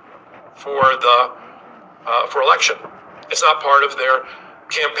plank for election. It's not part of their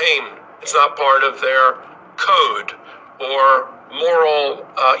campaign. It's not part of their code or moral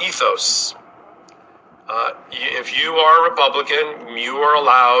ethos. If you are a Republican, you are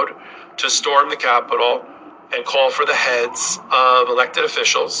allowed to storm the Capitol and call for the heads of elected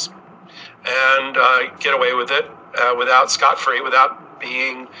officials and get away with it without scot-free, without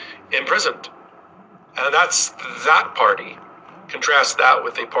being imprisoned. And that's that party. Contrast that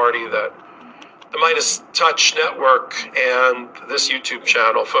with a party that the Midas Touch Network and this YouTube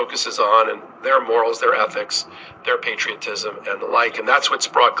channel focuses on, and their morals, their ethics, their patriotism, and the like. And that's what's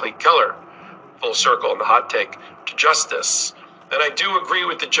brought Clete Keller full circle in the hot take to justice. And I do agree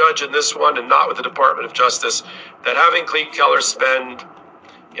with the judge in this one, and not with the Department of Justice, that having Clete Keller spend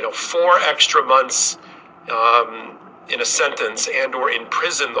 4 extra months in a sentence and or in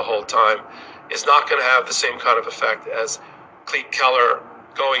prison the whole time is not going to have the same kind of effect as Clete Keller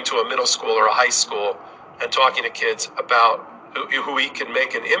going to a middle school or a high school and talking to kids about who he can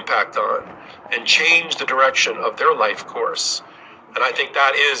make an impact on and change the direction of their life course. And I think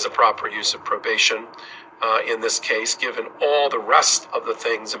that is a proper use of probation in this case, given all the rest of the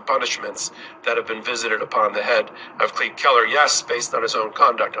things and punishments that have been visited upon the head of Clete Keller. Yes, based on his own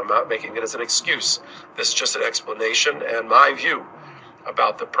conduct. I'm not making it as an excuse. This is just an explanation and my view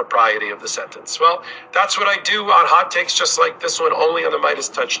about the propriety of the sentence. Well, that's what I do on hot takes just like this one, only on the Midas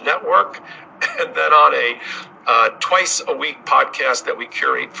Touch Network, and then on a twice a week podcast that we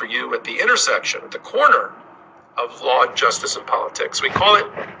curate for you at the intersection, at the corner of law, justice, and politics. We call it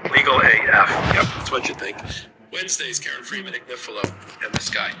Legal AF. Yep, that's what you think. Wednesdays, Karen Freeman, Ignifilo, and this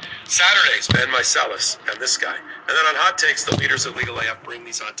guy. Saturdays, Ben Mycelis, and this guy. And then on hot takes, the leaders of Legal AF bring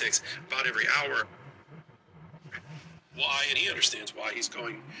these hot takes about every hour. Why, and he understands why he's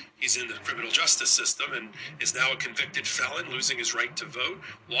in the criminal justice system and is now a convicted felon, losing his right to vote,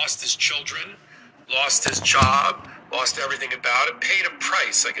 lost his children, lost his job, lost everything about it, paid a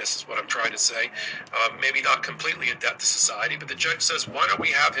price, I guess is what I'm trying to say. Maybe not completely a debt to society, but the judge says, why don't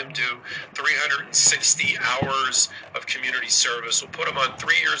we have him do 360 hours of community service? We'll put him on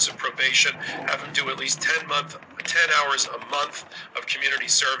 3 years of probation, have him do at least 10 hours a month of community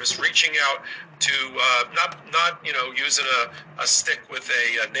service, reaching out to not using a stick with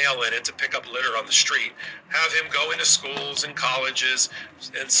a nail in it to pick up litter on the street. Have him go into schools and colleges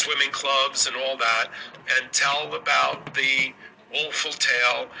and swimming clubs and all that and tell about the woeful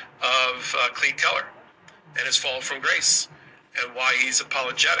tale of Clete Keller and his fall from grace and why he's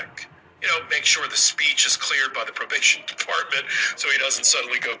apologetic. Make sure the speech is cleared by the probation department so he doesn't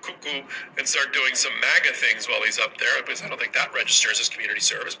suddenly go cuckoo and start doing some MAGA things while he's up there, because I don't think that registers as community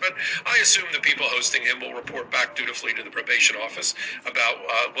service. But I assume the people hosting him will report back dutifully to the probation office about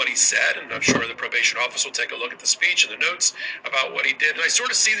what he said, and I'm sure the probation office will take a look at the speech and the notes about what he did. And I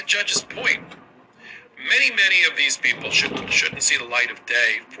sort of see the judge's point. Many of these people shouldn't see the light of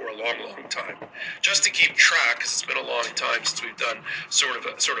day for a long time. Just to keep track, because it's been a long time since we've done sort of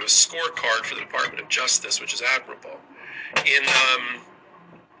a scorecard for the Department of Justice, which is admirable.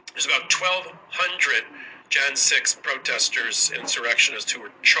 There's about 1,200 Jan 6 protesters, insurrectionists who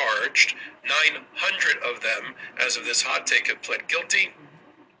were charged. 900 of them, as of this hot take, have pled guilty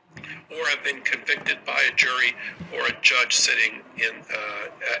or have been convicted by a jury or a judge sitting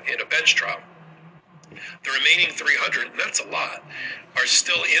in a bench trial. The remaining 300, and that's a lot, are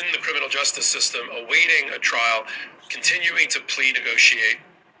still in the criminal justice system awaiting a trial, continuing to plea, negotiate,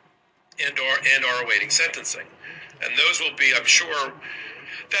 and are awaiting sentencing. And those will be, I'm sure,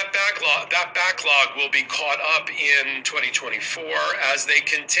 that backlog will be caught up in 2024 as they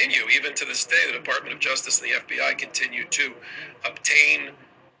continue. Even to this day, the Department of Justice and the FBI continue to obtain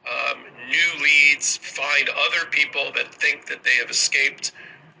new leads, find other people that think that they have escaped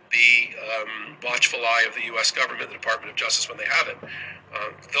the watchful eye of the U.S. government, the Department of Justice, when they have it.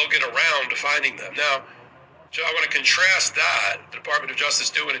 They'll get around to finding them. Now, so I want to contrast that, the Department of Justice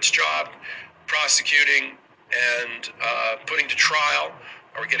doing its job, prosecuting and putting to trial,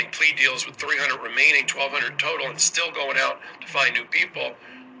 or getting plea deals with 300 remaining, 1,200 total, and still going out to find new people,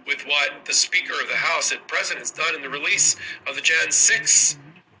 with what the Speaker of the House and President's done in the release of the Jan 6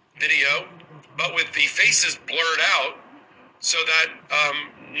 video, but with the faces blurred out so that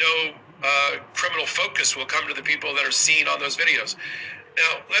no criminal focus will come to the people that are seen on those videos.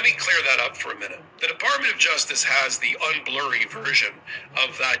 Now, let me clear that up for a minute. The Department of Justice has the unblurry version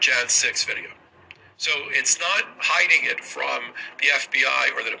of that Jan 6 video. So it's not hiding it from the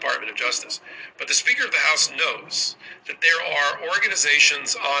FBI or the Department of Justice. But the Speaker of the House knows that there are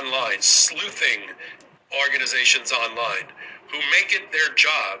organizations online, sleuthing organizations online, who make it their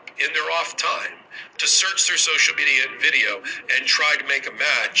job in their off time to search through social media and video and try to make a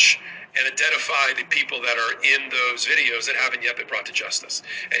match and identify the people that are in those videos that haven't yet been brought to justice.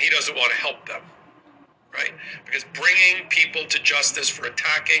 And he doesn't want to help them, right? Because bringing people to justice for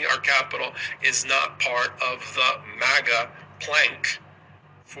attacking our Capitol is not part of the MAGA plank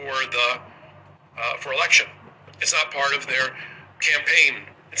for election. It's not part of their campaign.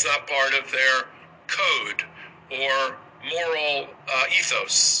 It's not part of their code or moral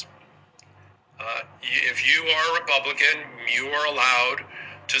ethos. If you are a Republican, you are allowed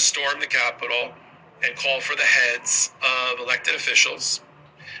to storm the Capitol and call for the heads of elected officials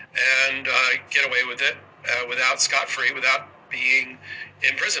and get away with it without scot-free, without being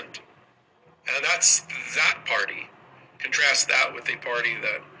imprisoned. And that's that party. Contrast that with the party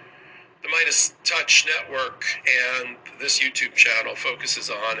that the Midas Touch Network and this YouTube channel focuses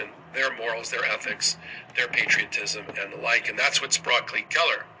on, and their morals, their ethics, their patriotism, and the like. And that's what's brought Clete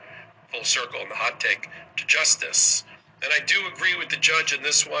Keller full circle in the hot take to justice. And I do agree with the judge in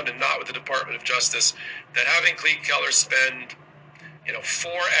this one and not with the Department of Justice that having Clete Keller spend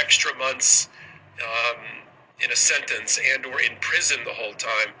 4 extra months in a sentence and or in prison the whole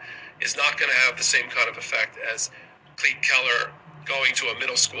time is not going to have the same kind of effect as Clete Keller going to a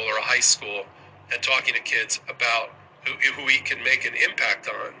middle school or a high school and talking to kids about who he can make an impact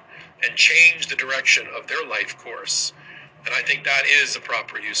on and change the direction of their life course. And I think that is a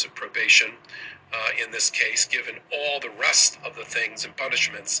proper use of probation in this case, given all the rest of the things and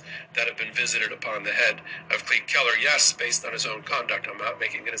punishments that have been visited upon the head of Clete Keller. Yes, based on his own conduct. I'm not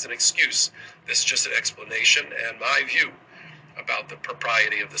making it as an excuse. This is just an explanation and my view about the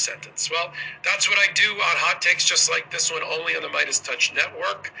propriety of the sentence. Well, that's what I do on hot takes just like this one, only on the Midas Touch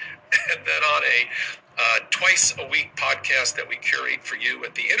Network, and then on a twice a week podcast that we curate for you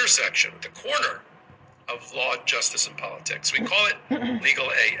at the intersection, at the corner of law, justice, and politics. We call it Legal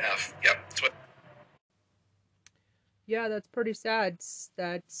AF. Yep, that's what. Yeah, that's pretty sad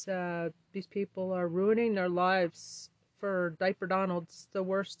that these people are ruining their lives for Diaperdon, the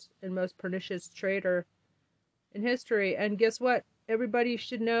worst and most pernicious traitor in history. And guess what? Everybody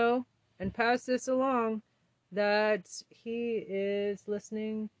should know and pass this along that he is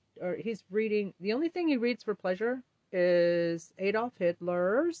listening, or he's reading. The only thing he reads for pleasure is Adolf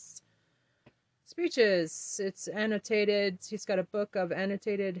Hitler's speeches. It's annotated. He's got a book of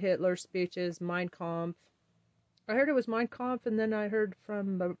annotated Hitler speeches, Mein Kampf. I heard it was Mein Kampf, and then I heard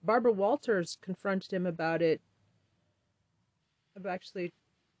from Barbara Walters confronted him about it. I've actually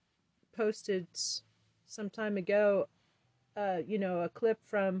posted some time ago, a clip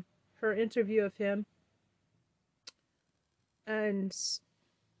from her interview of him. And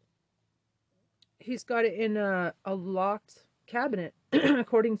he's got it in a locked cabinet,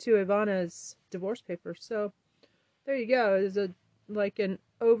 according to Ivana's divorce papers. So there you go. There's an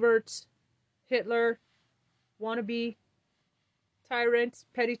overt Hitler wannabe tyrant,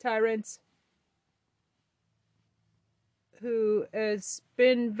 petty tyrant, who has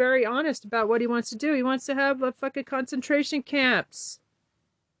been very honest about what he wants to do. He wants to have a fucking concentration camps.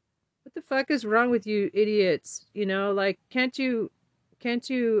 What the fuck is wrong with you idiots? Can't you,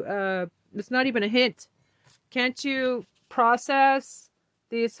 it's not even a hint. Can't you process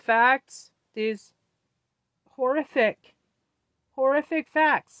these facts, these horrific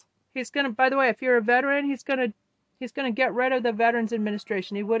facts? He's gonna, by the way, if you're a veteran, he's gonna get rid of the Veterans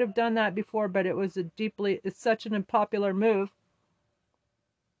Administration. He would have done that before, but it was it's such an unpopular move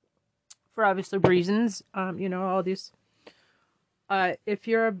for obviously reasons. All these. If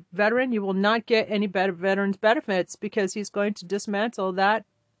you're a veteran, you will not get any better veterans benefits because he's going to dismantle that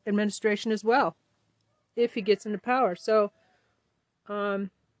administration as well if he gets into power. So, there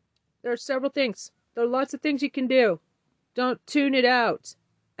are several things. There are lots of things you can do. Don't tune it out.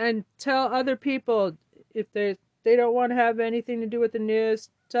 And tell other people, if they don't want to have anything to do with the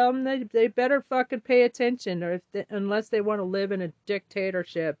news, tell them they better fucking pay attention, or unless they want to live in a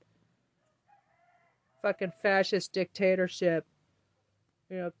dictatorship. Fucking fascist dictatorship.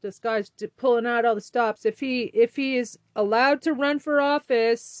 This guy's pulling out all the stops. If he is allowed to run for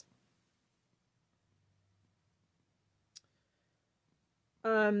office,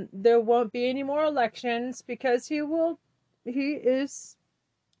 there won't be any more elections because he is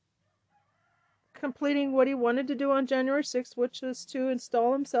completing what he wanted to do on January 6th, which was to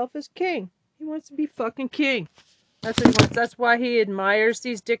install himself as king. He wants to be fucking king. That's what he wants. That's why he admires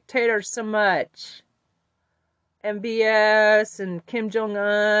these dictators so much. MBS and Kim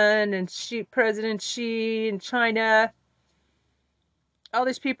Jong-un and President Xi in China. All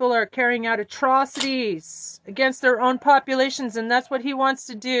these people are carrying out atrocities against their own populations, and that's what he wants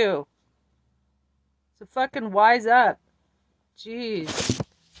to do. So fucking wise up. Jeez.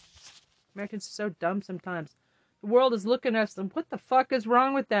 Americans are so dumb sometimes. The world is looking at them. What the fuck is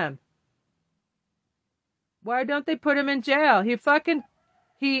wrong with them? Why don't they put him in jail? He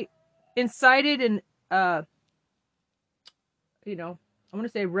incited an, I want to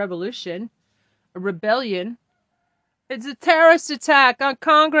say revolution, a rebellion. It's a terrorist attack on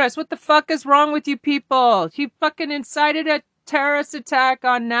Congress. What the fuck is wrong with you people? He fucking incited a terrorist attack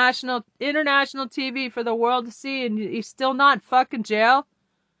on international TV for the world to see, and he's still not in fucking jail.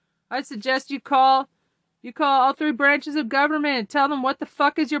 I suggest you call all 3 branches of government and tell them what the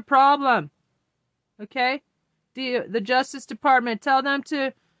fuck is your problem. Okay? The Justice Department, tell them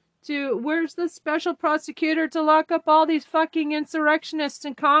to where's the special prosecutor to lock up all these fucking insurrectionists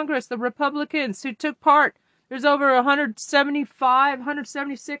in Congress, the Republicans who took part. There's over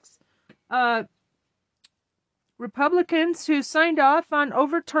 176 Republicans who signed off on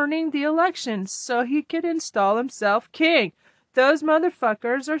overturning the elections so he could install himself king. Those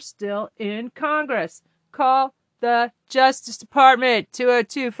motherfuckers are still in Congress. Call the Justice Department,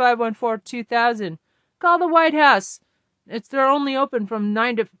 202-514-2000. Call the White House. They're only open from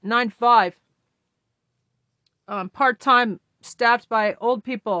 9 to 5. Part-time, staffed by old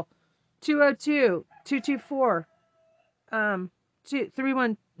people. 202-224.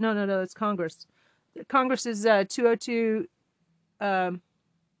 31. No, that's Congress. Congress is 202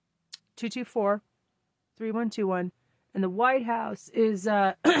 224-3121, and the White House is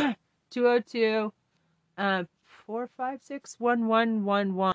 202 456-1111.